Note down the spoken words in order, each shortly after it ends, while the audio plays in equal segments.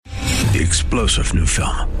The explosive new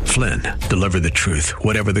film, Flynn, deliver the truth,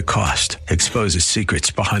 whatever the cost. Exposes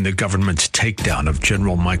secrets behind the government's takedown of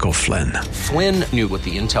General Michael Flynn. Flynn knew what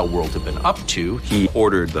the intel world had been up to. He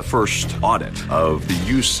ordered the first audit of the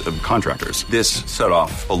use of contractors. This set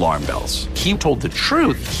off alarm bells. He told the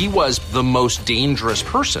truth. He was the most dangerous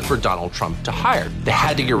person for Donald Trump to hire. They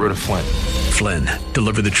had to get rid of Flynn. Flynn,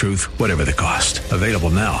 deliver the truth, whatever the cost. Available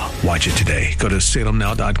now. Watch it today. Go to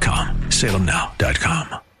salemnow.com.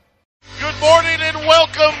 salemnow.com. Good morning and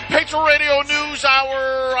welcome, Patriot Radio News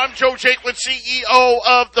Hour. I'm Joe Jaquin, CEO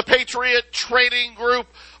of the Patriot Trading Group.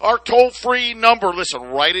 Our toll-free number,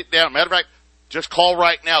 listen, write it down. Matter of fact, just call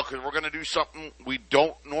right now because we're going to do something we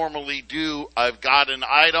don't normally do. I've got an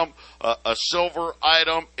item, a silver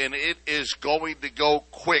item, and it is going to go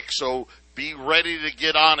quick. So be ready to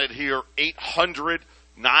get on it here.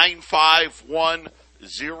 800-951-0592.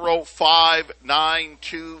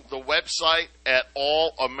 The website at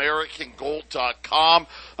allamericangold.com.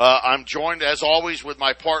 I'm joined, as always, with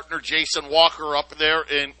my partner, Jason Walker, up there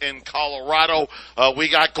in Colorado. We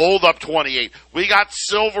got gold up 28. We got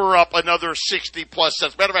silver up another 60-plus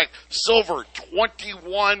cents. Matter of fact, silver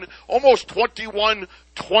 21, almost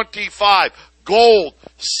 21.25. Gold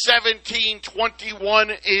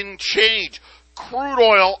 17.21 in change. Crude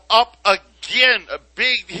oil up again, a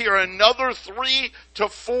big here, another $3 to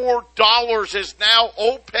 $4 is now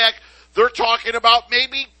OPEC. They're talking about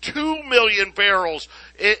maybe 2 million barrels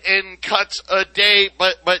in cuts a day.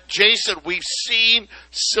 But Jason, we've seen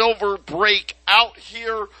silver break out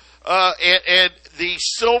here, and the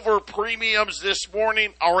silver premiums this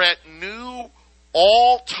morning are at new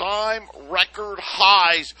all-time record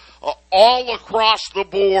highs all across the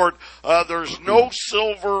board. There's no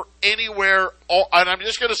silver anywhere. And I'm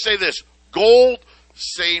just going to say this. Gold,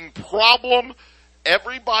 same problem.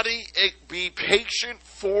 Everybody be patient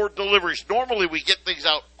for deliveries. Normally we get things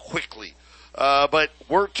out quickly, but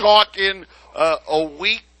we're talking a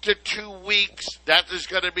week to 2 weeks. That is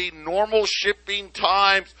going to be normal shipping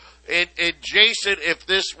times. And Jason, if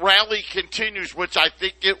this rally continues, which I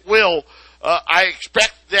think it will, I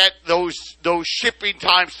expect that those shipping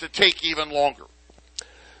times to take even longer.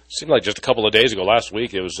 Seemed like just a couple of days ago, last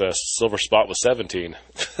week, it was silver spot was 17.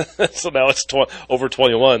 So now it's over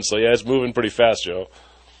 21. So, yeah, it's moving pretty fast, Joe.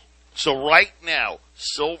 So right now,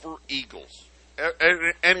 Silver Eagles,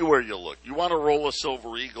 anywhere you look, you want to roll a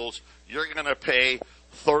Silver Eagles, you're going to pay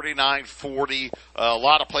 $39.40. A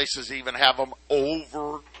lot of places even have them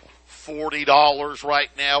over $40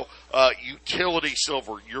 right now. Utility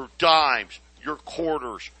silver, your dimes, your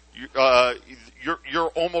quarters,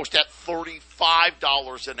 you're almost at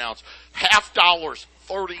 $35 an ounce. Half dollars,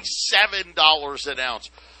 $37 an ounce.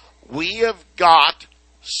 We have got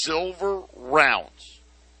silver rounds,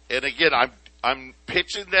 and again, I'm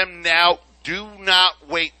pitching them now. Do not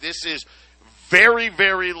wait. This is very,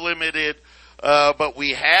 very limited. But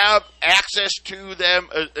we have access to them,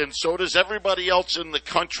 and so does everybody else in the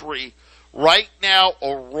country. Right now,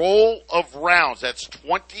 a roll of rounds, that's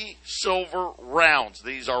 20 silver rounds.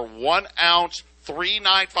 These are 1 ounce,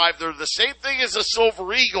 $3.95. They're the same thing as a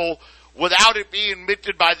Silver Eagle without it being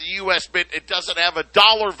minted by the U.S. Mint. It doesn't have a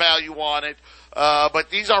dollar value on it, but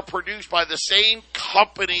these are produced by the same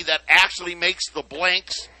company that actually makes the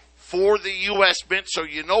blanks for the U.S. Mint, so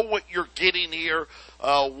you know what you're getting here.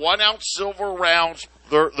 1 ounce silver rounds,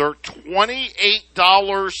 they're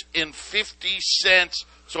 $28.50.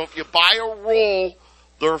 So if you buy a roll,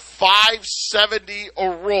 they're $5.70 a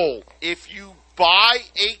roll. If you buy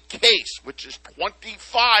a case, which is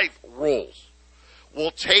 25 rolls,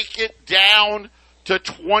 we'll take it down to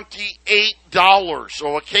 $28.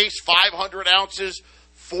 So a case, 500 ounces,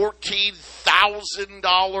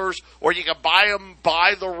 $14,000, or you can buy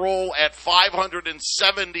the roll at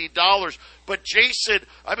 $570. But Jason,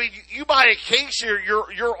 I mean, you buy a case here,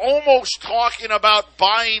 you're almost talking about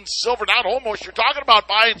buying silver. Not almost, you're talking about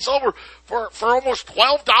buying silver for almost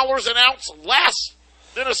 $12 an ounce less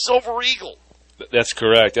than a Silver Eagle. That's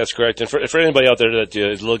correct. That's correct. And for anybody out there that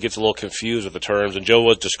gets a little confused with the terms, and Joe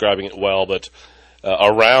was describing it well, but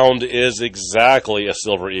a round is exactly a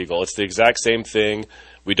Silver Eagle. It's the exact same thing.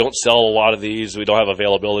 We don't sell a lot of these. We don't have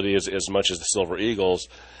availability as much as the Silver Eagles.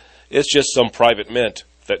 It's just some private mint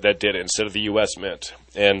that did it instead of the U.S. Mint.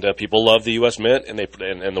 And people love the U.S. Mint, and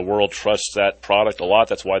the world trusts that product a lot.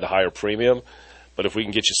 That's why the higher premium. But if we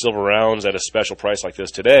can get you silver rounds at a special price like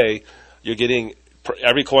this today, you're getting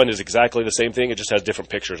every coin is exactly the same thing. It just has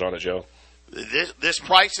different pictures on it, Joe. This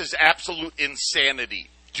price is absolute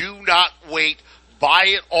insanity. Do not wait. Buy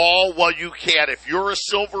it all while you can. If you're a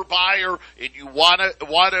silver buyer and you want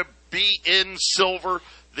to be in silver,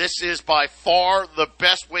 this is by far the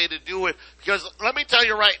best way to do it, because let me tell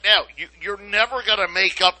you right now, you're never going to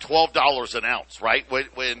make up $12 an ounce, right?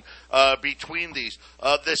 When between these,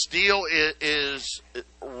 this deal is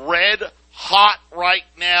red hot right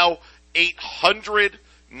now.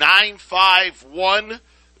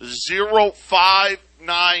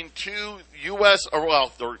 800-951-0592 U.S. or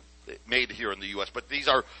well, they're made here in the U.S., but these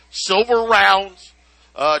are silver rounds,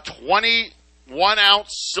 21 ounce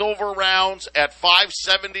silver rounds at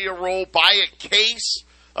 $5.70 a roll. Buy a case.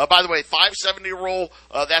 By the way, $5.70 a roll.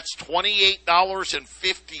 That's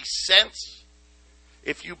 $28.50.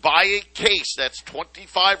 If you buy a case, that's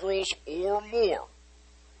 25 rolls or more.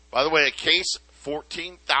 By the way, a case,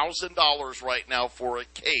 $14,000 right now for a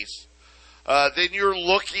case. Then you're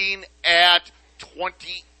looking at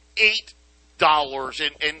 $28,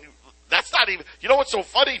 and that's not even. You know what's so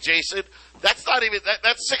funny, Jason? That's not even.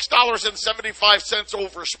 That's $6.75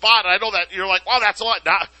 over spot. I know that you're like, wow, that's a lot.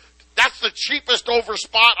 Nah, that's the cheapest over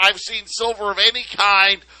spot I've seen silver of any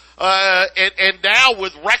kind. And now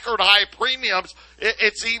with record high premiums,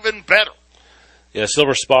 it's even better. Yeah,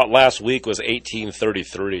 silver spot last week was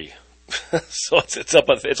 $18.33. So it's up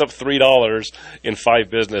 $3 in 5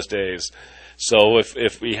 business days. So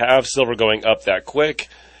if we have silver going up that quick,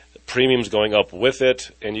 premiums going up with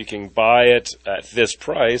it, and you can buy it at this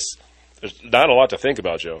price, there's not a lot to think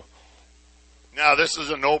about, Joe. Now this is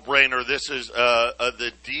a no-brainer. This is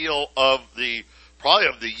the deal of the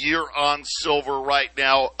year on silver right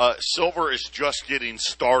now. Silver is just getting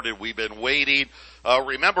started. We've been waiting.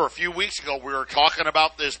 Remember, a few weeks ago we were talking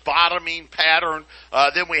about this bottoming pattern.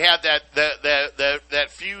 Then we had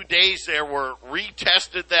that few days there where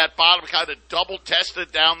retested that bottom, kind of double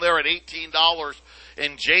tested down there at $18.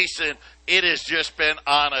 And Jason, it has just been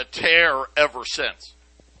on a tear ever since.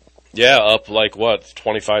 Yeah, up like what,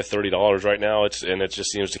 $25, $30 right now. It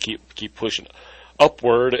just seems to keep pushing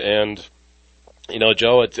upward. And you know,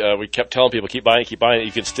 Joe, we kept telling people keep buying.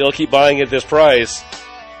 You can still keep buying at this price.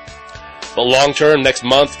 But long term, next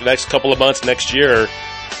month, next couple of months, next year,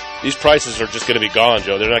 these prices are just going to be gone,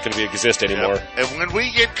 Joe. They're not going to exist anymore. Yeah. And when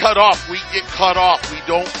we get cut off, we get cut off. We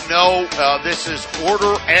don't know. This is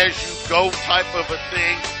order as you go type of a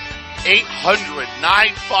thing.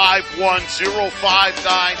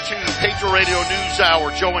 800-951-0592. Patriot Radio News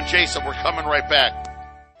Hour. Joe and Jason, we're coming right back.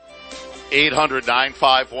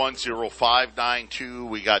 800-951-0592.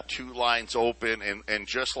 We got 2 lines open, and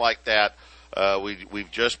just like that,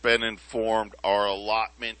 we've just been informed our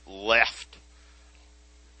allotment left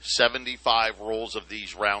 75 rolls of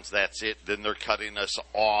these rounds. That's it. Then they're cutting us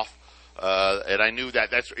off. And I knew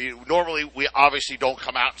that. Normally we obviously don't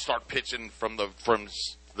come out and start pitching from the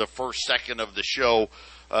first second of the show.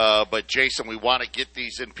 But Jason, we want to get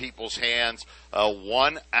these in people's hands.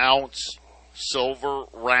 1 ounce silver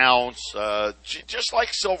rounds, just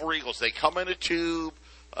like Silver Eagles. They come in a tube.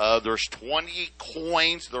 There's 20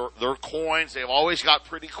 coins. They're coins. They've always got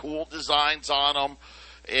pretty cool designs on them.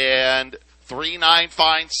 And 3.9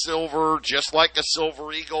 fine silver, just like a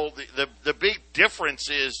Silver Eagle. The big difference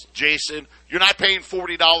is, Jason, you're not paying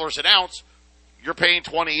 $40 an ounce. You're paying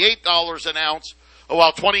 $28 an ounce.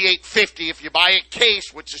 Well, $28.50 if you buy a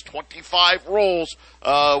case, which is 25 rolls.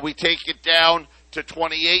 We take it down to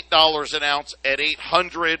 $28 an ounce at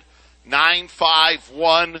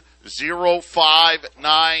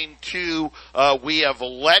 800-951-0592. We have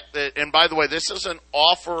let it, and by the way, this is an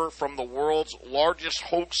offer from the world's largest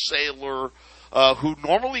wholesaler, who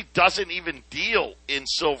normally doesn't even deal in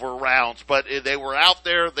silver rounds, but they were out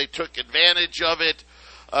there. They took advantage of it.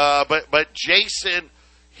 But Jason,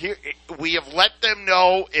 here, we have let them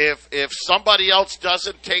know if somebody else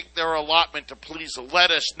doesn't take their allotment to please let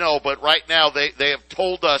us know. But right now they have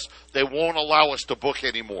told us they won't allow us to book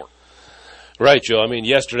anymore. Right, Joe. I mean,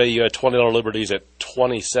 yesterday you had $20 Liberties at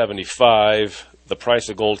 $20.75. The price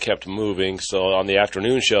of gold kept moving. So on the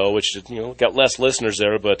afternoon show, which got less listeners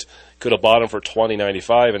there, but could have bought them for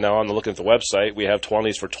 $20.95. And now on looking at the website, we have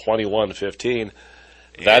 20s for $21.15.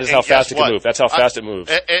 That is how fast it can move. That's how fast it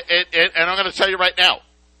moves. And I'm going to tell you right now,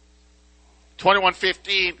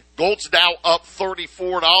 $21.15. Gold's now up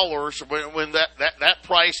 $34 when that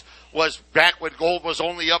price was back when gold was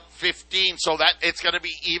only up $15. So that it's going to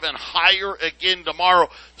be even higher again tomorrow.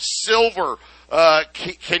 Silver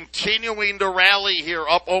continuing to rally here,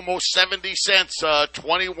 up almost 70 cents,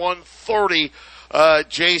 $21.30.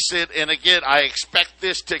 Jason, and again, I expect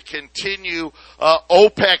this to continue.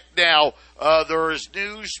 OPEC now, there is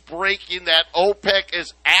news breaking that OPEC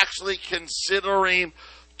is actually considering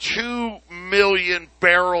 2 million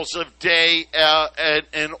barrels a day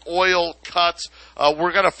in oil cuts.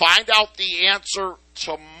 We're going to find out the answer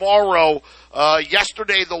tomorrow.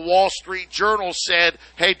 Yesterday, the Wall Street Journal said,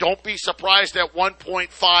 hey, don't be surprised at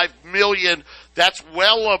 1.5 million. That's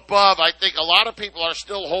well above. I think a lot of people are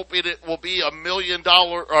still hoping it will be $1 million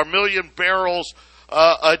or 1 million barrels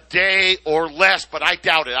a day or less, but I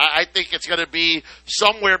doubt it. I think it's going to be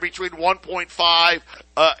somewhere between 1.5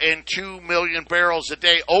 and 2 million barrels a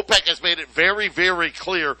day. OPEC has made it very, very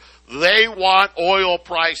clear they want oil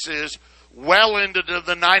prices well into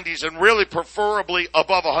the 90s and really preferably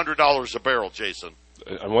above $100 a barrel, Jason.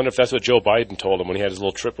 I wonder if that's what Joe Biden told him when he had his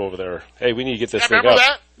little trip over there. Hey, we need to get this thing up. Remember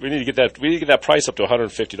that? We need to get that price up to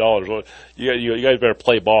 $150. Well, you guys better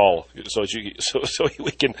play ball so you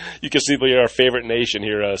can see we are our favorite nation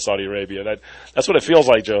here, Saudi Arabia. That's what it feels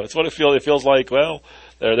like, Joe. It's what it feels. It feels like. Well,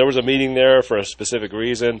 there was a meeting there for a specific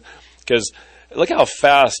reason. Because look how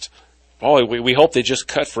fast. Oh, we hope they just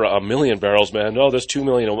cut for 1 million barrels, man. No, there's 2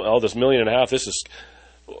 million. Oh, there's 1.5 million. This is.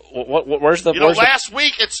 Where's the? Last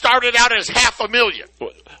week it started out as 500,000.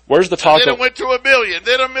 Where's the talk? Then it went to 1 million.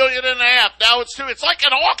 Then 1.5 million. Now it's 2. It's like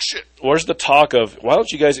an auction. Where's the talk of? Why don't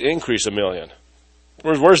you guys increase 1 million?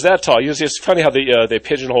 Where's that talk? It's funny how they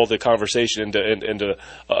pigeonhole the conversation into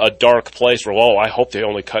a dark place where, whoa, I hope they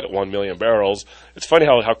only cut 1 million barrels. It's funny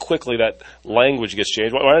how quickly that language gets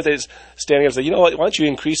changed. Why aren't they standing up and say, you know what? Why don't you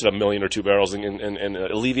increase it 1 million or 2 barrels and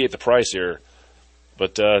alleviate the price here?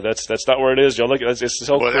 But that's not where it is, Joe. Look, it's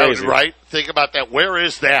so crazy. Right? Think about that. Where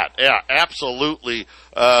is that? Yeah, absolutely.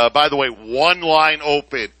 By the way, one line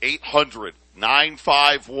open,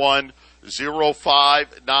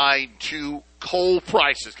 800-951-0592. Coal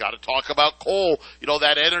prices. Got to talk about coal.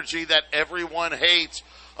 That energy that everyone hates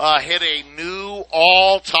hit a new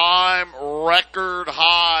all-time record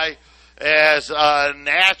high as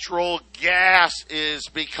natural gas is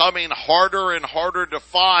becoming harder and harder to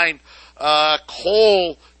find.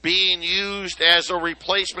 Coal being used as a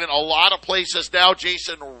replacement. A lot of places now,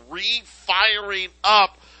 Jason, refiring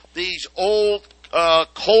up these old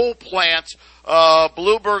coal plants.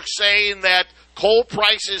 Bloomberg saying that coal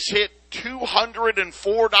prices hit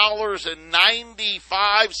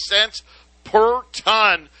 $204.95 per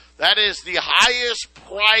ton. That is the highest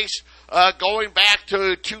price going back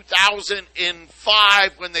to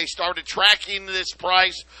 2005 when they started tracking this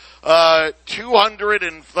price.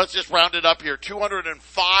 Let's just round it up here,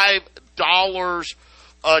 $205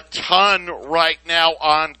 a ton right now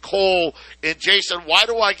on coal. And Jason, why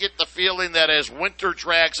do I get the feeling that as winter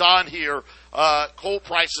drags on here, coal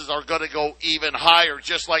prices are going to go even higher,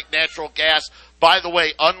 just like natural gas? By the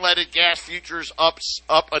way, unleaded gas futures up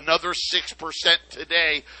another 6%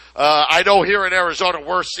 today. I know here in Arizona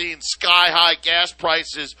we're seeing sky-high gas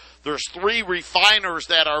prices. There's 3 refiners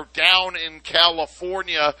that are down in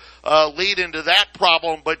California leading to that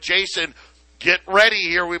problem. But, Jason, get ready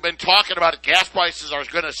here. We've been talking about it. Gas prices are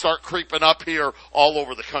going to start creeping up here all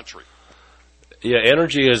over the country. Yeah,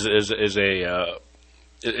 energy is an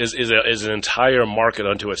entire market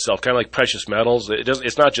unto itself, kind of like precious metals.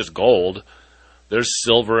 It's not just gold. There's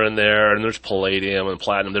silver in there, and there's palladium and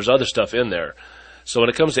platinum. There's other stuff in there. So when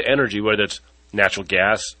it comes to energy, whether it's natural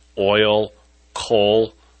gas, oil,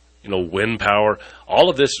 coal, wind power, all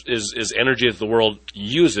of this is energy that the world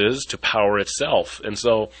uses to power itself. And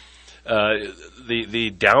so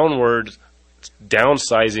the downward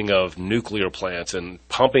downsizing of nuclear plants and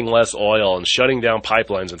pumping less oil and shutting down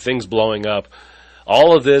pipelines and things blowing up,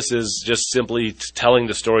 all of this is just simply telling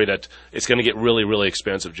the story that it's going to get really, really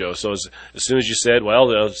expensive, Joe. So as soon as you said,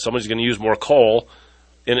 well, somebody's going to use more coal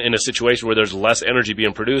in a situation where there's less energy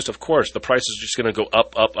being produced, of course, the price is just going to go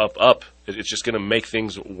up, up, up, up. It's just going to make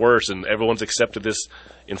things worse, and everyone's accepted this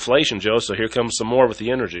inflation, Joe, so here comes some more with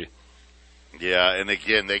the energy. Yeah, and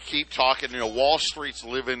again, they keep talking, Wall Street's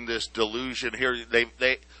living this delusion here. They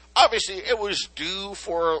obviously, it was due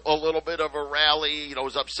for a little bit of a rally. It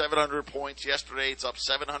was up 700 points yesterday. It's up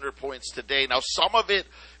 700 points today. Now, some of it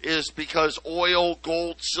is because oil,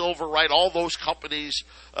 gold, silver, right, all those companies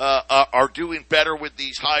are doing better with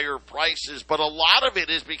these higher prices. But a lot of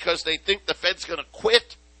it is because they think the Fed's going to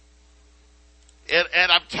quit.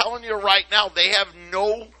 And I'm telling you right now, they have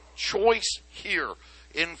no choice here.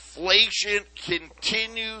 Inflation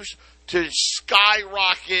continues to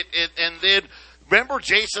skyrocket, and then remember,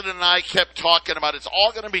 Jason and I kept talking about it's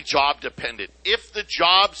all going to be job dependent. If the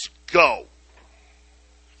jobs go,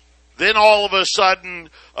 then all of a sudden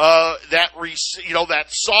that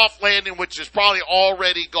soft landing, which is probably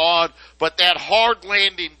already gone, but that hard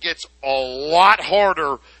landing gets a lot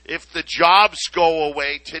harder if the jobs go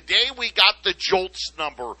away. Today we got the JOLTS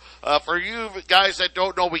number. For you guys that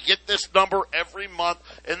don't know, we get this number every month,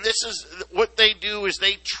 and this is what they do is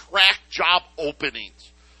they track job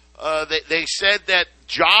openings. They said that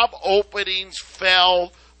job openings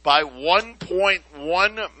fell by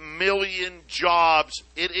 1.1 million jobs.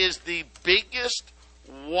 It is the biggest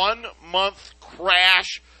 1 month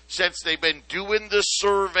crash since they've been doing this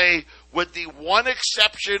survey, with the one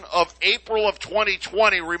exception of April of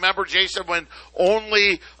 2020. Remember, Jason, when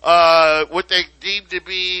only what they deemed to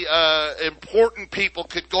be important people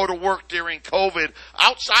could go to work during COVID.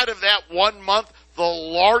 Outside of that 1 month, the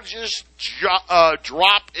largest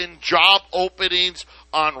drop in job openings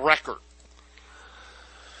on record.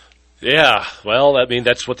 Yeah, well, I mean,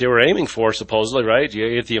 that's what they were aiming for, supposedly, right?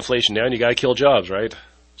 You get the inflation down, you got to kill jobs, right?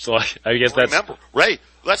 So I guess that's... Remember, Ray,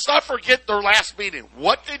 let's not forget their last meeting.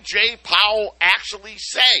 What did Jay Powell actually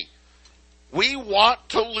say? We want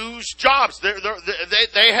to lose jobs.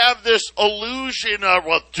 They have this illusion,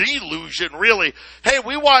 delusion, really. Hey,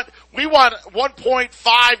 we want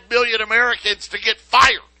 1.5 million Americans to get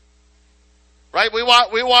fired, right? We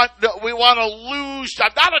want to lose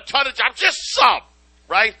jobs, not a ton of jobs, just some,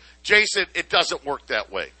 right? Jason, it doesn't work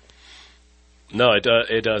that way. No,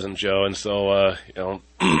 it doesn't, Joe. And so,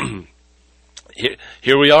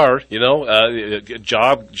 here we are,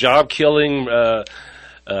 job killing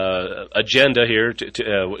agenda here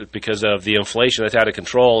because of the inflation that's out of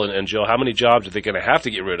control. And Joe, how many jobs are they going to have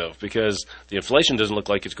to get rid of? Because the inflation doesn't look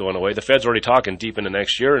like it's going away. The Fed's already talking deep into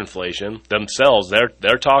next year inflation themselves.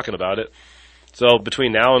 They're talking about it. So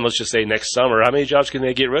between now and let's just say next summer, how many jobs can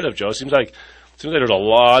they get rid of, Joe? It seems like there's a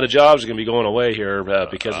lot of jobs that are going to be going away here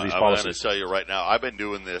because of these policies. I'm going to tell you right now, I've been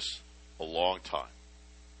doing this a long time.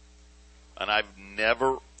 And I've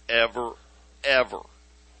never, ever, ever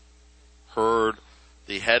heard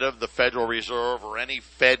the head of the Federal Reserve or any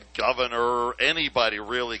Fed governor or anybody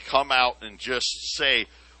really come out and just say,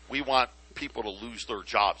 we want people to lose their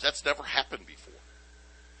jobs. That's never happened before.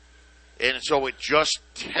 And so it just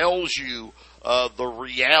tells you the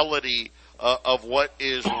reality of what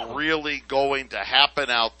is really going to happen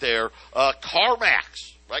out there.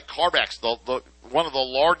 CarMax, right? CarMax, the one of the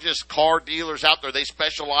largest car dealers out there. They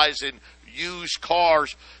specialize in used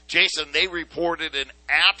cars. Jason, they reported an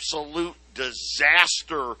absolute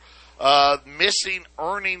disaster, missing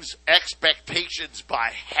earnings expectations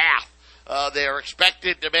by half. They're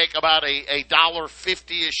expected to make about a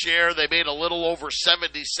 $1.50 a share. They made a little over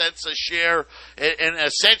 70 cents a share, and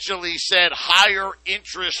essentially said higher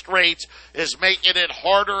interest rates is making it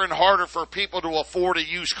harder and harder for people to afford a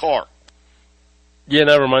used car. Yeah,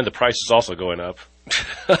 never mind. The price is also going up.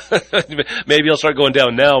 Maybe it'll start going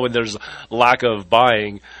down now when there's lack of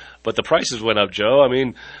buying, but the prices went up, Joe. I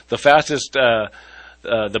mean,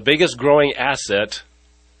 the biggest growing asset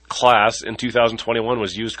class in 2021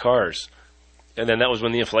 was used cars. And then that was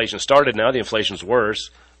when the inflation started. Now the inflation's worse.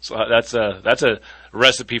 So that's a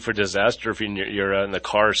recipe for disaster if you're in the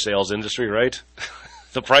car sales industry, right?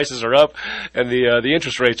 The prices are up, and the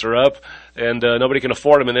interest rates are up, and nobody can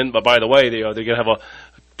afford them. And then, but by the way, they're going to have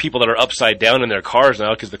people that are upside down in their cars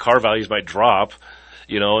now because the car values might drop,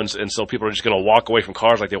 and so people are just going to walk away from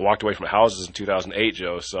cars like they walked away from houses in 2008,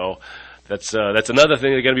 Joe. So that's another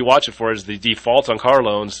thing they're going to be watching for is the defaults on car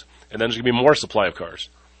loans, and then there's going to be more supply of cars.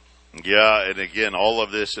 Yeah, and again, all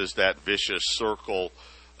of this is that vicious circle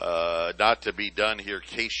not to be done here.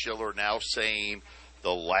 Case-Shiller now saying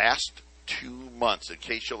the last 2 months, and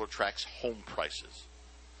Case-Shiller tracks home prices.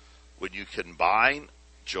 When you combine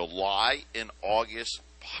July and August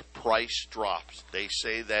price drops, they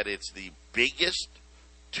say that it's the biggest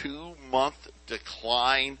 2-month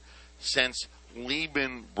decline since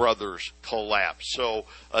Lehman Brothers collapse. So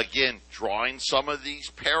again, drawing some of these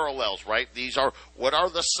parallels, right? What are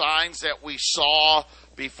the signs that we saw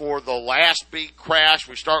before the last big crash?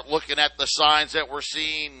 We start looking at the signs that we're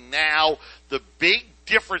seeing now. The big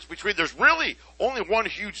difference there's really only one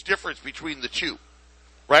huge difference between the two,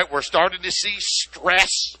 right? We're starting to see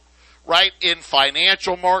stress, right, in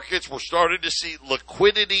financial markets. We're starting to see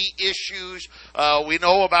liquidity issues. We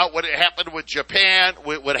know about what happened with Japan,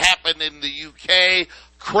 what happened in the UK,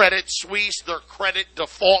 Credit Suisse, their credit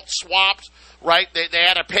default swaps, right? They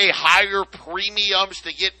had to pay higher premiums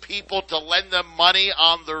to get people to lend them money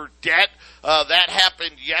on their debt. That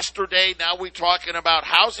happened yesterday. Now we're talking about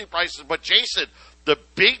housing prices. But, Jason, the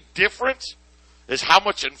big difference is how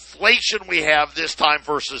much inflation we have this time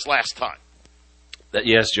versus last time.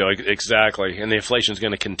 Yes, Joe, exactly. And the inflation is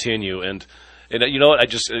going to continue. And you know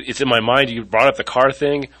what? It's in my mind. You brought up the car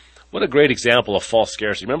thing. What a great example of false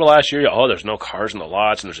scarcity. Remember last year? Oh, there's no cars in the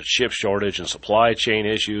lots, and there's a chip shortage and supply chain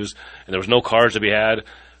issues, and there was no cars to be had.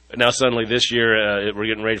 And now suddenly this year, we're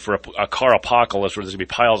getting ready for a car apocalypse where there's going to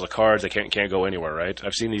be piles of cars that can't go anywhere, right?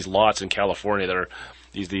 I've seen these lots in California that are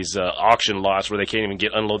these auction lots where they can't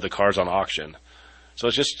even unload the cars on auction. So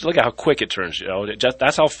it's just look at how quick it turns.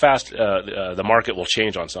 That's how fast the market will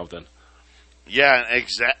change on something. Yeah,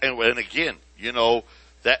 exactly. And again,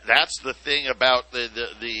 that's the thing about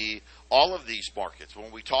the all of these markets.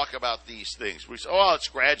 When we talk about these things, we say, "Oh, it's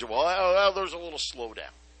gradual. Well, there's a little slowdown."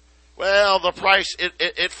 Well, the price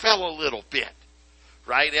it fell a little bit,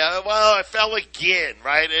 right? Well, it fell again,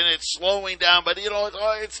 right? And it's slowing down, but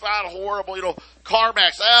it's not horrible.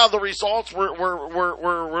 CarMax. The results were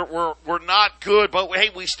not good, but hey,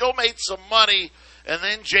 we still made some money. And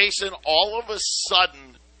then Jason, all of a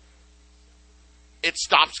sudden, it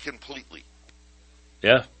stops completely.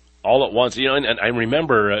 Yeah, all at once. And I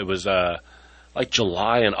remember it was like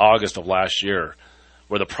July and August of last year,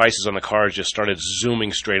 where the prices on the cars just started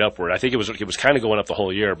zooming straight upward. I think it was kind of going up the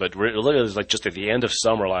whole year, but it was like just at the end of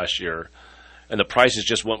summer last year, and the prices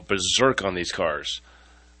just went berserk on these cars.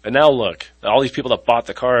 And now look, all these people that bought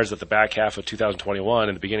the cars at the back half of 2021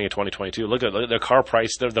 and the beginning of 2022, look at their car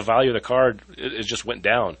price. The value of the car it just went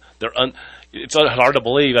down. It's hard to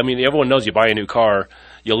believe. I mean, everyone knows you buy a new car,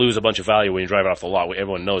 you lose a bunch of value when you drive it off the lot.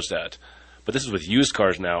 Everyone knows that. But this is with used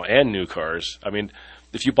cars now and new cars. I mean,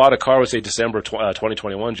 if you bought a car with, say, December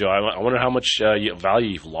 2021, Joe, I wonder how much value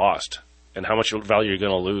you've lost and how much value you're going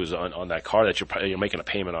to lose on that car that you're making a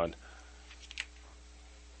payment on.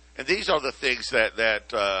 And these are the things that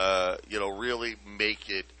really make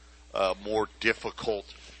it more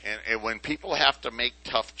difficult. And when people have to make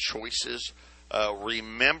tough choices,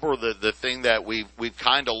 remember the thing that we've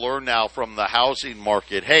kind of learned now from the housing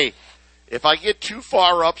market. Hey, if I get too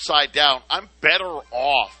far upside down, I'm better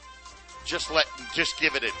off just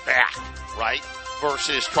giving it back, right?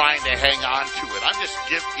 Versus trying to hang on to it. I'm just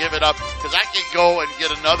give it up because I can go and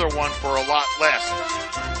get another one for a lot less.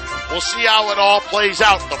 We'll see how it all plays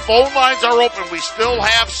out. The phone lines are open. We still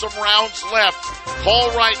have some rounds left.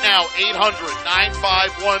 Call right now,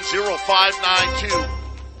 800-951-0592.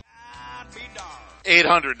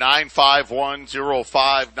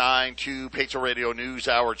 800-951-0592. Patriot Radio News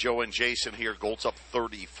Hour. Joe and Jason here. Gold's up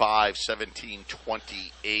 35,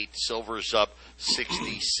 17.28. Silver's up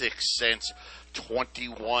 66 cents,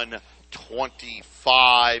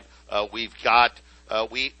 21.25. We've got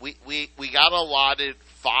we got allotted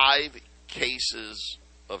 5 cases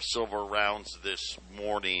of silver rounds this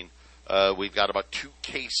morning. We've got about 2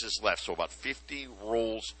 cases left, so about 50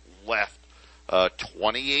 rolls left.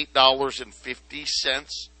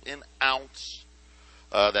 $28.50 an ounce.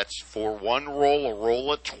 That's for one roll, a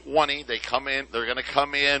roll of 20. They're going to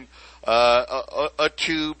come in a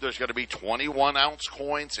tube. There's going to be 21-ounce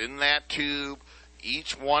coins in that tube.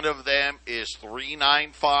 Each one of them is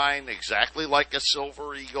 $3.95, exactly like a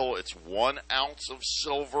Silver Eagle. It's 1 ounce of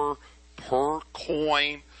silver per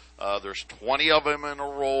coin. There's 20 of them in a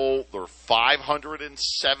roll. They're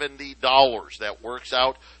 $570. That works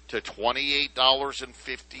out to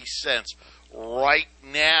 $28.50. Right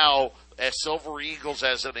now, as Silver Eagles,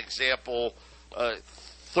 as an example,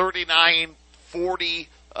 $39.40.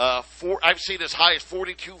 I've seen as high as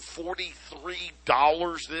 $42,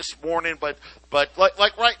 $43 this morning, but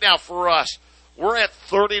like right now for us, we're at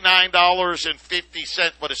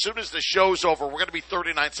 $39.50. But as soon as the show's over, we're going to be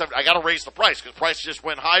 $39.70. I got to raise the price because the price just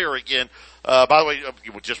went higher again. By the way,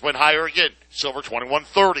 it just went higher again. Silver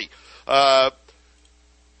 $21.30.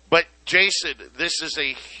 But Jason, this is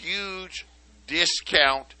a huge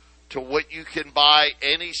discount to what you can buy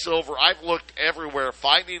any silver. I've looked everywhere,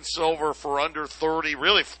 finding silver for under 30,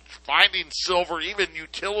 really finding silver, even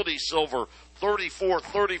utility silver, $34,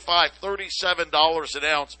 $35, $37 an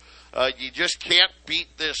ounce. You just can't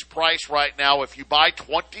beat this price right now. If you buy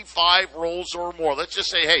 25 rolls or more, let's just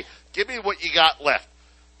say, hey, give me what you got left.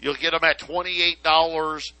 You'll get them at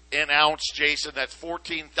 $28 an ounce, Jason. That's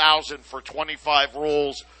 $14,000 for 25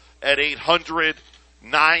 rolls at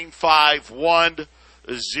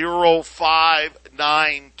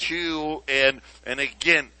 800-951-0592. And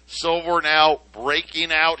again, silver now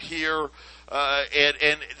breaking out here,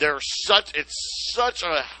 and it's such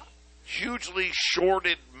a hugely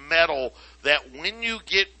shorted metal that when you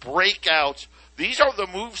get breakouts, these are the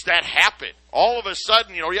moves that happen. All of a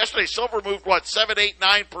sudden, yesterday silver moved 7, 8,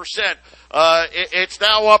 9%. It's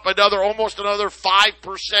now up almost another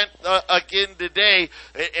 5% again today,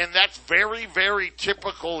 and that's very, very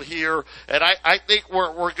typical here. And I think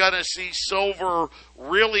we're going to see silver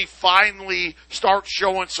really finally start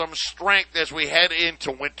showing some strength as we head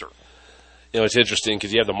into winter. It's interesting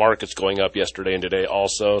because you have the markets going up yesterday and today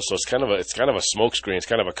also, so it's kind of a smoke screen. It's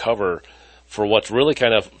kind of a cover for what's really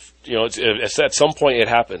kind of, it's at some point it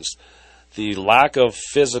happens. The lack of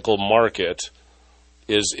physical market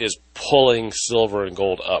is pulling silver and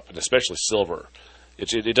gold up, and especially silver.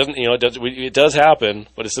 It doesn't, it does happen,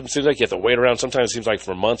 but it seems like you have to wait around. Sometimes it seems like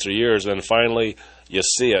for months or years, and then finally you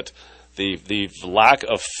see it. The lack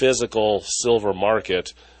of physical silver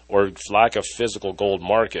market or lack of physical gold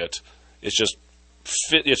market is just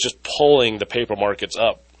pulling the paper markets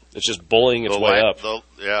up. It's just bullying its way up.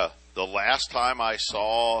 The last time I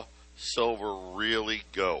saw silver really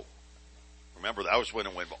go, remember that was when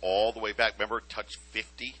it went all the way back. Remember it touched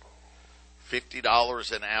 $50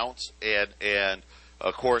 an ounce, and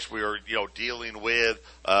of course we were dealing with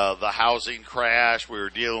the housing crash. We were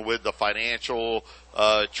dealing with the financial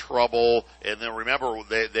trouble, and then remember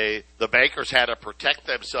the bankers had to protect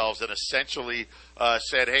themselves and essentially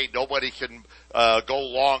said, hey, nobody can go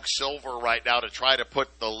long silver right now to try to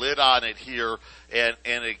put the lid on it here. And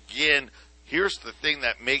again, here's the thing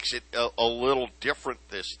that makes it a little different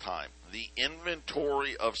this time. The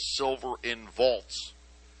inventory of silver in vaults,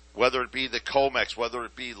 whether it be the COMEX, whether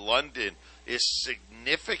it be London, is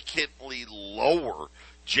significantly lower,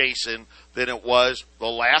 Jason, than it was the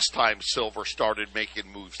last time silver started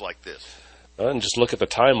making moves like this. And just look at the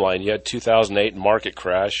timeline. You had 2008 market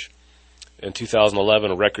crash, and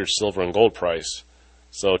 2011 record silver and gold price.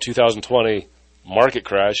 So 2020 market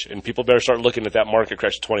crash, and people better start looking at that market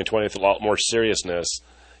crash in 2020 with a lot more seriousness.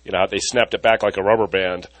 They snapped it back like a rubber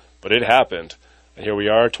band, but it happened. And here we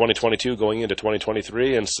are, 2022 going into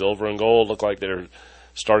 2023, and silver and gold look like they're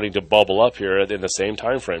starting to bubble up here in the same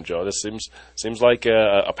time frame, Joe. This seems like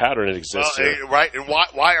a pattern that exists here. Right, and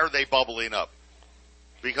why are they bubbling up?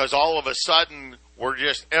 Because all of a sudden, we're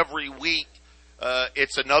just every week,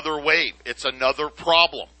 it's another wave. It's another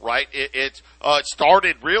problem, right? It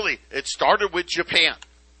started with Japan,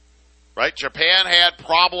 right? Japan had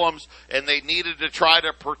problems, and they needed to try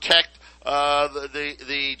to protect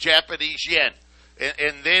the Japanese yen.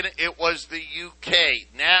 And then it was the UK.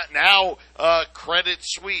 Now Credit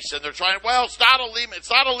Suisse, and they're trying. Well, it's not a Lehman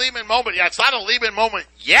moment. Yeah, it's not a Lehman moment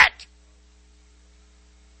yet.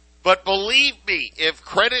 But believe me, if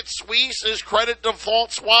Credit Suisse's credit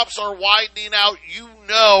default swaps are widening out,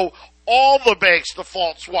 all the banks'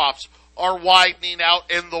 default swaps are widening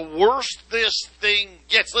out. And the worse this thing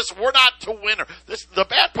gets, listen, we're not to winter. The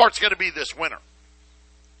bad part's going to be this winter.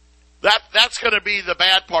 That's going to be the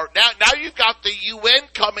bad part. Now you've got the UN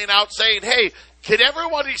coming out saying, hey, can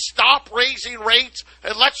everybody stop raising rates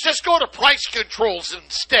and let's just go to price controls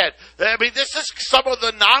instead? I mean, this is some of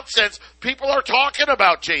the nonsense people are talking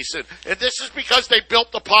about, Jason. And this is because they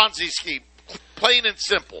built the Ponzi scheme, plain and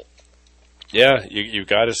simple. Yeah, you've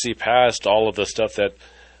got to see past all of the stuff that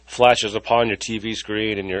flashes upon your TV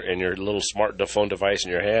screen and your little smartphone device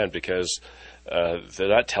in your hand, because they're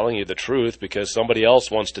not telling you the truth, because somebody else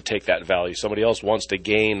wants to take that value. Somebody else wants to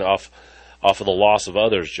gain off of the loss of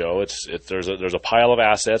others, Joe. There's a pile of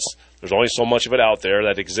assets. There's only so much of it out there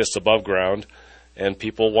that exists above ground, and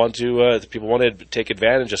people want to take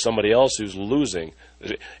advantage of somebody else who's losing.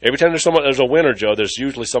 Every time there's a winner, Joe, there's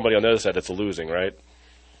usually somebody on the other side that's losing, right?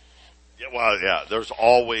 Yeah, there's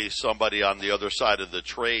always somebody on the other side of the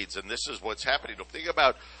trades, and this is what's happening. Think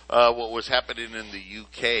about what was happening in the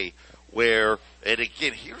UK, where, and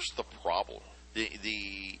again, here's the problem: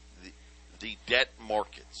 the debt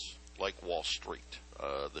markets, like Wall Street,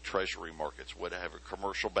 the Treasury markets, whatever,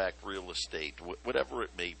 commercial-backed real estate, whatever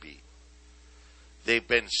it may be, they've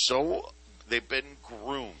been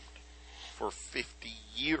groomed for 50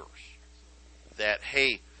 years that,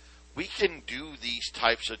 hey, we can do these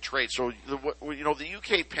types of trades. So, the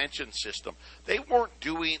UK pension system, they weren't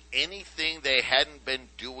doing anything they hadn't been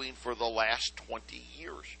doing for the last 20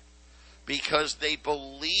 years because they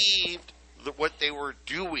believed that what they were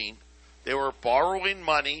doing, they were borrowing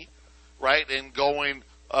money, right, and going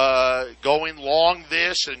long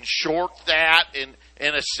this and short that, and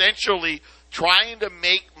essentially trying to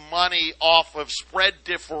make money off of spread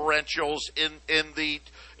differentials in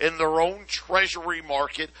their own treasury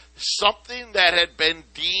market, something that had been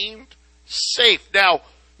deemed safe. Now,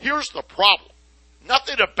 here's the problem.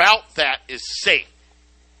 Nothing about that is safe.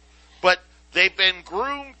 But they've been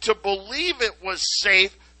groomed to believe it was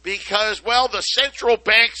safe because, well, the central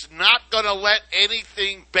bank's not going to let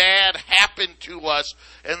anything bad happen to us.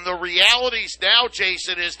 And the realities now,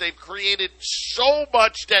 Jason, is they've created so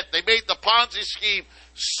much debt. They made the Ponzi scheme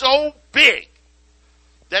so big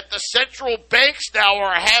that the central banks now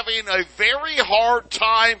are having a very hard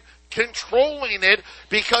time controlling it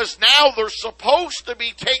because now they're supposed to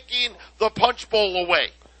be taking the punch bowl away.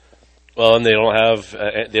 Well, and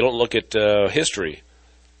they don't look at history.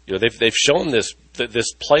 They've shown this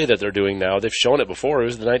play that they're doing now. They've shown it before. It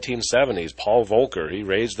was the 1970s. Paul Volcker, he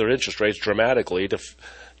raised their interest rates dramatically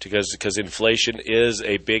because inflation is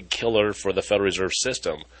a big killer for the Federal Reserve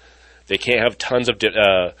System. They can't have tons of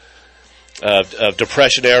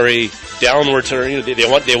depressionary downward turn.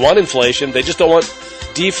 They want inflation. They just don't want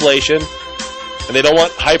deflation, and they don't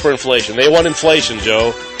want hyperinflation. They want inflation,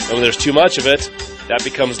 Joe. And when there's too much of it, that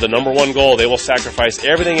becomes the number one goal. They will sacrifice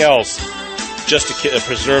everything else just to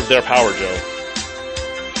preserve their power, Joe.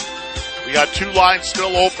 We got two lines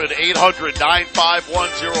still open,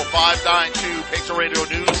 800-951-0592, Patriot Radio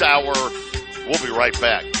News Hour. We'll be right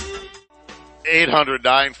back.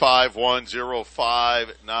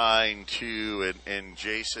 800-951-0592. And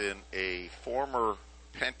Jason, a former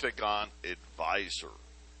Pentagon advisor,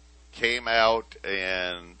 came out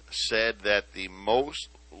and said that the most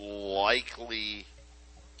likely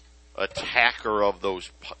attacker of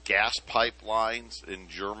those gas pipelines in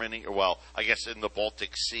Germany, or well, I guess in the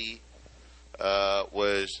Baltic Sea,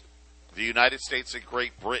 was the United States and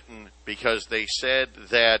Great Britain, because they said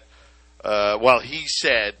that, he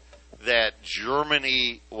said that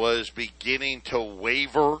Germany was beginning to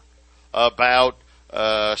waver about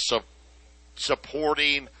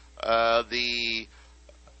supporting the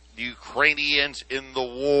Ukrainians in the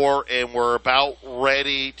war, and were about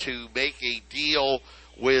ready to make a deal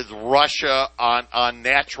with Russia on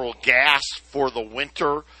natural gas for the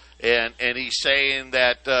winter. And he's saying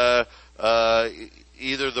that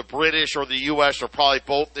either the British or the U.S., or probably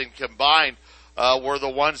both in combined, were the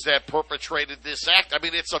ones that perpetrated this act. I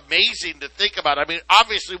mean, it's amazing to think about. I mean,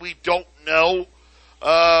 obviously we don't know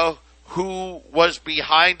who was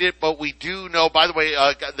behind it, but we do know, by the way,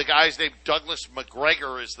 the guy's named Douglas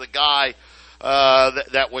McGregor is the guy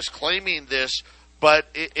that was claiming this. But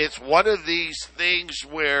it's one of these things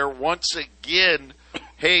where, once again,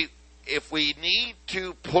 hey, if we need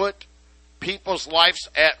to put people's lives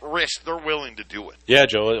at risk, they're willing to do it. Yeah,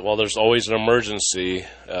 Joe. Well, there's always an emergency.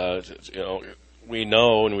 We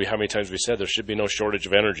know, and how many times we said there should be no shortage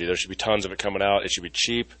of energy. There should be tons of it coming out. It should be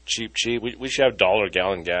cheap. We should have $1 a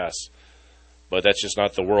gallon gas, but that's just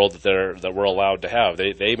not the world that we're allowed to have.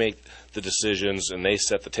 They make the decisions and they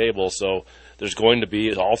set the table. So there's going to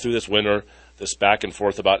be, all through this winter, this back and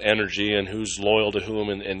forth about energy and who's loyal to whom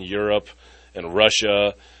in Europe and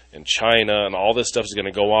Russia and China, and all this stuff is going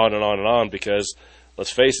to go on and on and on, because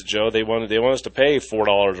let's face it, Joe, they want us to pay $4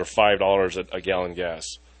 or $5 a gallon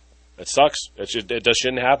gas. It sucks. It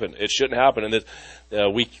shouldn't happen. It shouldn't happen, and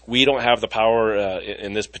we don't have the power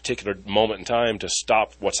in this particular moment in time to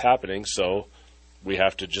stop what's happening. So we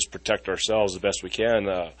have to just protect ourselves the best we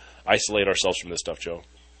can, isolate ourselves from this stuff, Joe.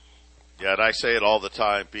 Yeah, and I say it all the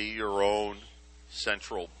time: be your own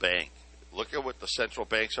central bank. Look at what the central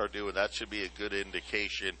banks are doing. That should be a good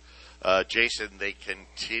indication. Jason, they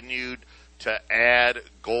continued to add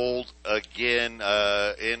gold again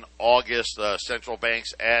in August. Central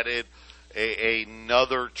banks added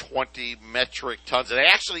another 20 metric tons. They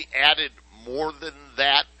actually added more than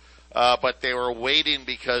that, but they were waiting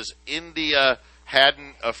because India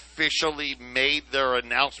hadn't officially made their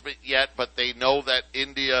announcement yet, but they know that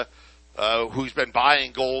India, who's been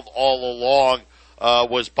buying gold all along,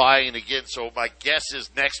 was buying again. So my guess is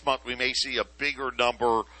next month we may see a bigger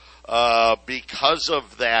number because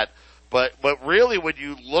of that. But really, when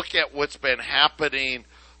you look at what's been happening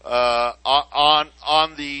on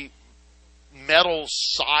the metal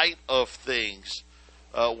side of things,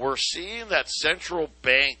 we're seeing that central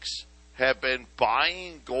banks have been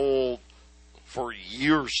buying gold for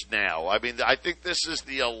years now. I mean, I think this is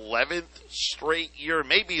the 11th straight year,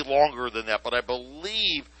 maybe longer than that, but I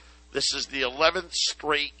believe this is the 11th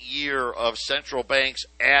straight year of central banks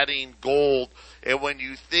adding gold. And when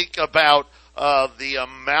you think about the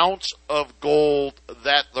amounts of gold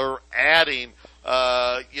that they're adding,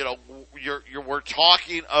 we're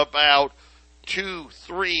talking about 2,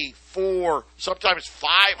 3, 4, sometimes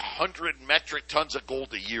 500 metric tons of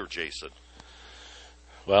gold a year, Jason.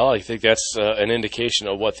 Well, I think that's an indication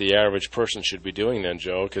of what the average person should be doing then,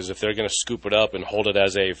 Joe, because if they're going to scoop it up and hold it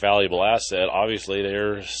as a valuable asset, obviously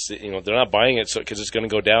they're not buying it because it's going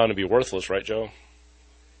to go down and be worthless, right, Joe?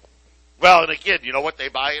 Well, and again, you know what they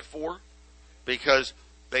buy it for? Because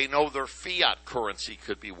they know their fiat currency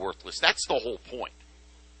could be worthless. That's the whole point,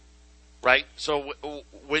 right? So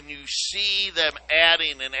when you see them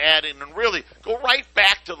adding, and really go right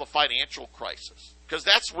back to the financial crisis, because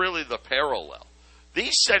that's really the parallel.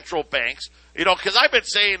 These central banks, because I've been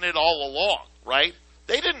saying it all along, right?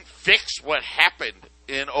 They didn't fix what happened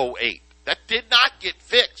in 2008. That did not get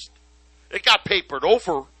fixed. It got papered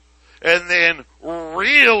over, and then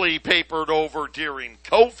really papered over during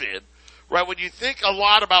COVID, right? When you think a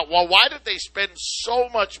lot about, well, why did they spend so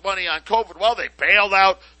much money on COVID? Well, they bailed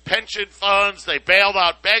out pension funds. They bailed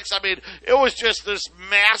out banks. I mean, it was just this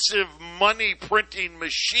massive money printing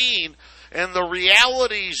machine. And the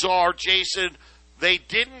realities are, Jason, they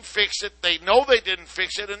didn't fix it. They know they didn't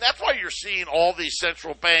fix it, and that's why you're seeing all these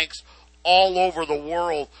central banks all over the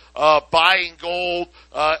world buying gold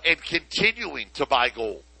and continuing to buy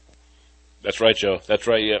gold. That's right, Joe. That's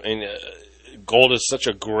right. Yeah. I mean, gold is such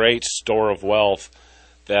a great store of wealth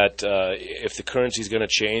that if the currency is going to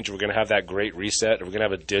change, we're going to have that great reset, we're going to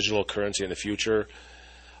have a digital currency in the future.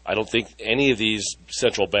 I don't think any of these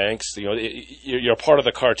central banks, you're part of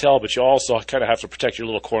the cartel, but you also kind of have to protect your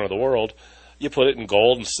little corner of the world. You put it in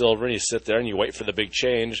gold and silver, and you sit there and you wait for the big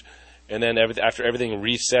change. And then after everything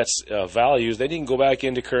resets values, then you can go back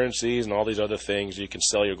into currencies and all these other things. You can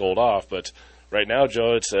sell your gold off. But right now,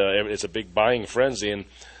 Joe, it's a big buying frenzy, and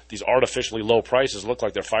these artificially low prices look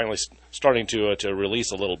like they're finally starting to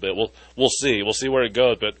release a little bit. We'll see. We'll see where it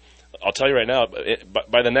goes. But I'll tell you right now,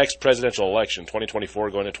 by the next presidential election,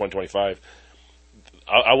 2024 going to 2025,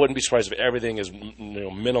 I wouldn't be surprised if everything is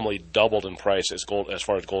minimally doubled in price as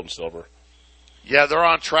far as gold and silver. Yeah, they're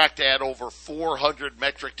on track to add over 400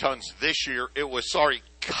 metric tons this year. It was,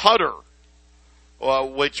 Qatar,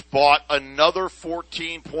 which bought another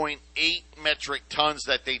 14.8 metric tons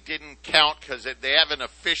that they didn't count because they haven't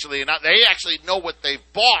officially announced. They actually know what they've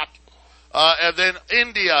bought. And then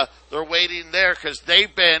India, they're waiting there because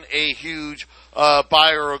they've been a huge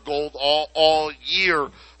buyer of gold all year.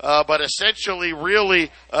 But essentially, really,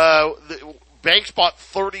 banks bought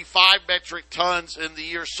 35 metric tons in the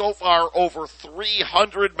year. So far, over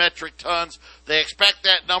 300 metric tons. They expect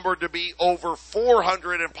that number to be over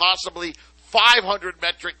 400 and possibly 500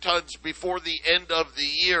 metric tons before the end of the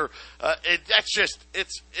year. It's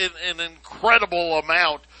an incredible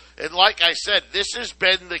amount. And like I said, this has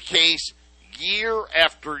been the case year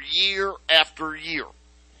after year after year.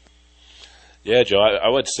 Yeah, Joe, I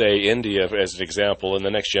would say India, as an example, in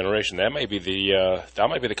the next generation, that might be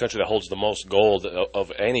the country that holds the most gold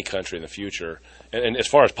of any country in the future. And as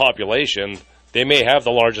far as population, they may have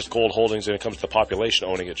the largest gold holdings when it comes to the population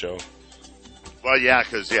owning it, Joe. Well, yeah,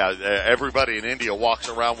 because everybody in India walks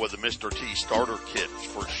around with a Mr. T starter kit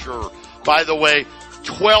for sure. By the way,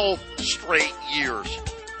 12 straight years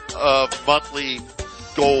of monthly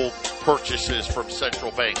gold purchases from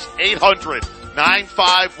central banks.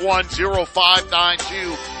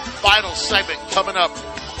 800-951-0592. Final segment coming up.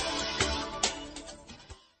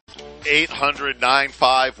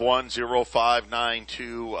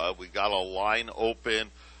 800-951-0592. We got a line open.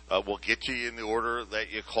 We'll get to you in the order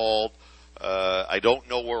that you called. I don't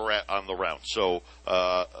know where we're at on the round. So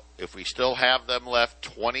if we still have them left,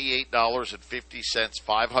 $28.50,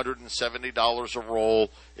 $570 a roll.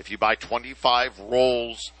 If you buy 25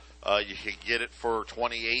 rolls, you can get it for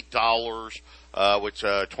 $28, which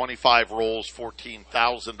 25 rolls,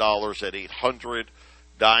 $14,000 at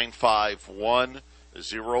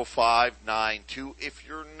 800-951-0592. If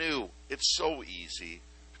you're new, it's so easy.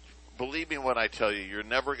 Believe me when I tell you, you're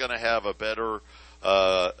never going to have a better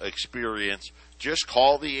experience. Just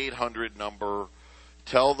call the 800 number.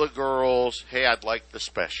 Tell the girls, hey, I'd like the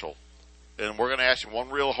special. And we're going to ask you one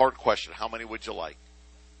real hard question. How many would you like?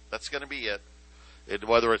 That's going to be it.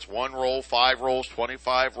 Whether it's 1 roll, 5 rolls,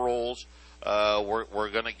 25 rolls, we're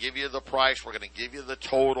going to give you the price. We're going to give you the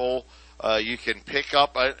total. You can pick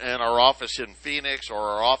up in our office in Phoenix or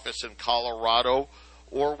our office in Colorado,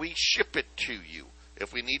 or we ship it to you.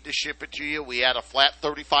 If we need to ship it to you, we add a flat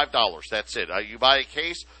 $35. That's it. You buy a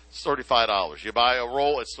case, it's $35. You buy a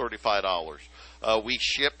roll, it's $35. We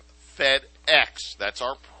ship FedEx. That's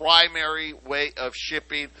our primary way of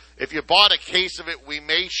shipping. If you bought a case of it, we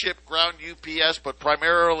may ship ground UPS, but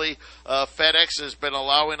primarily FedEx has been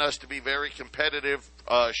allowing us to be very competitive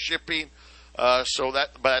shipping. So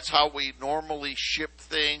that's how we normally ship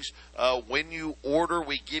things. When you order,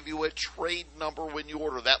 we give you a trade number when you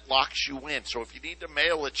order. That locks you in. So if you need to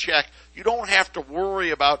mail a check, you don't have to worry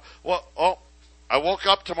about, I woke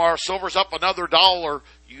up tomorrow, silver's up another $1.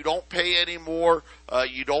 You don't pay any more.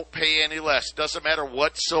 You don't pay any less. Doesn't matter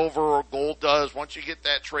what silver or gold does. Once you get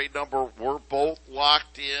that trade number, we're both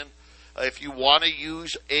locked in. If you want to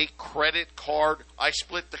use a credit card, I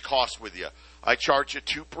split the cost with you. I charge you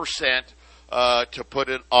 2%. To put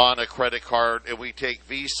it on a credit card, and we take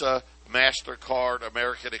Visa, MasterCard,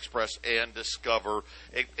 American Express, and Discover.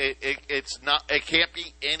 It can't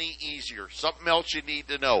be any easier. Something else you need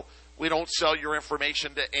to know. We don't sell your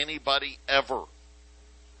information to anybody ever.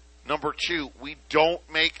 Number two, we don't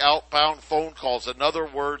make outbound phone calls. In other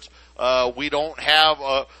words, we don't have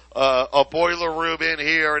a boiler room in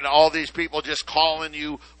here and all these people just calling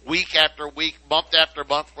you week after week, month after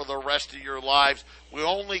month for the rest of your lives. We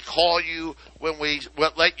only call you when we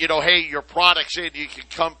let you know, hey, your product's in, you can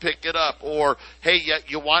come pick it up. Or, hey,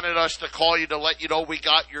 you wanted us to call you to let you know we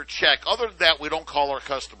got your check. Other than that, we don't call our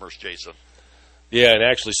customers, Jason. Yeah, and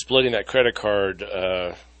actually splitting that credit card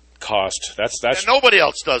cost, that's and nobody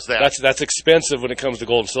else does that. That's expensive when it comes to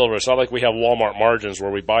gold and silver. It's not like we have Walmart margins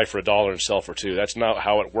where we buy for $1 and sell for $2. That's not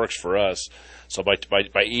how it works for us. So by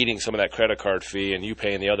eating some of that credit card fee and you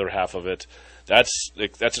paying the other half of it, that's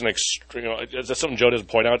an extreme. That's something Joe doesn't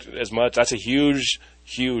point out as much. That's a huge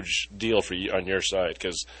deal for you on your side,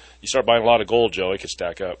 because you start buying a lot of gold, Joe, it could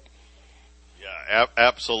stack up. Yeah,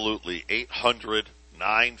 absolutely.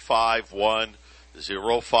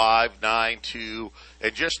 800-951-0592,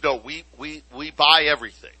 and just know we buy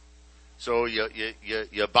everything. So you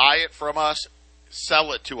buy it from us,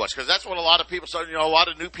 sell it to us, because that's what a lot of people say. A lot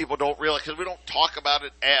of new people don't realize, because we don't talk about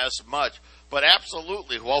it as much. But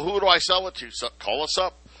absolutely, well, who do I sell it to? So call us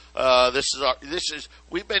up.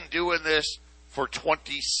 We've been doing this for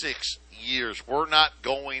 26 years. We're not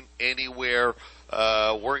going anywhere.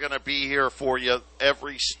 We're going to be here for you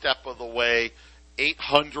every step of the way.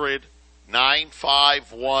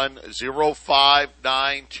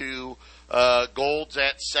 800-951-0592. Gold's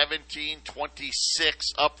at $17.26,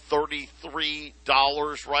 up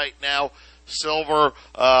 $33 right now. Silver,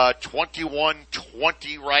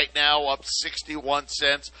 $21.20 right now, up 61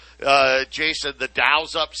 cents. Jason, the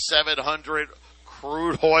Dow's up 700.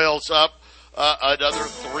 Crude oil's up another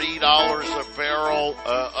 $3 a barrel.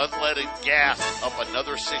 Unleaded gas up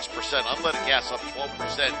another 6%. Unleaded gas up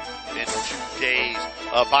 12% in 2 days.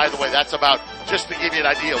 By the way, that's about, just to give you an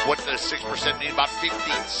idea of what the 6% means, about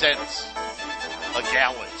 15 cents a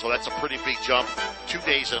gallon. So that's a pretty big jump 2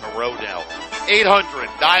 days in a row now.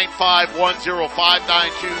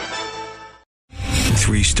 800-951-0592.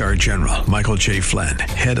 Three-star General Michael J. Flynn,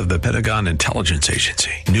 head of the Pentagon Intelligence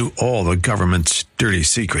Agency, knew all the government's dirty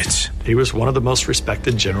secrets. He was one of the most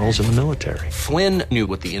respected generals in the military. Flynn knew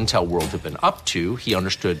what the intel world had been up to. He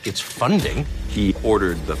understood its funding. He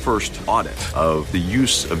ordered the first audit of the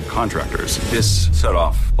use of contractors. This set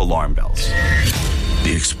off alarm bells.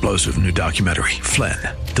 The explosive new documentary, Flynn,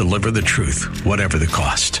 Deliver the Truth, Whatever the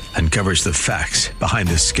Cost, uncovers the facts behind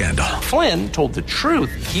this scandal. Flynn told the truth.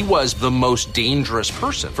 He was the most dangerous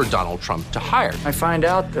person for Donald Trump to hire. I find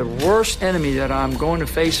out the worst enemy that I'm going to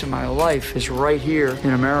face in my life is right here in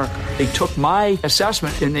America. They took my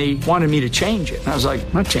assessment and they wanted me to change it. And I was like,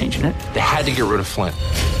 I'm not changing it. They had to get rid of Flynn.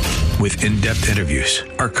 With in-depth interviews,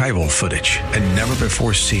 archival footage, and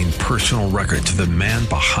never-before-seen personal records of the man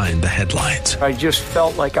behind the headlines. I just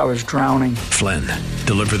felt like I was drowning. Flynn,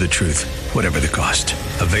 Deliver the Truth, Whatever the Cost.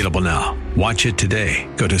 Available now. Watch it today.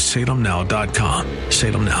 Go to salemnow.com.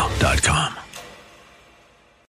 salemnow.com.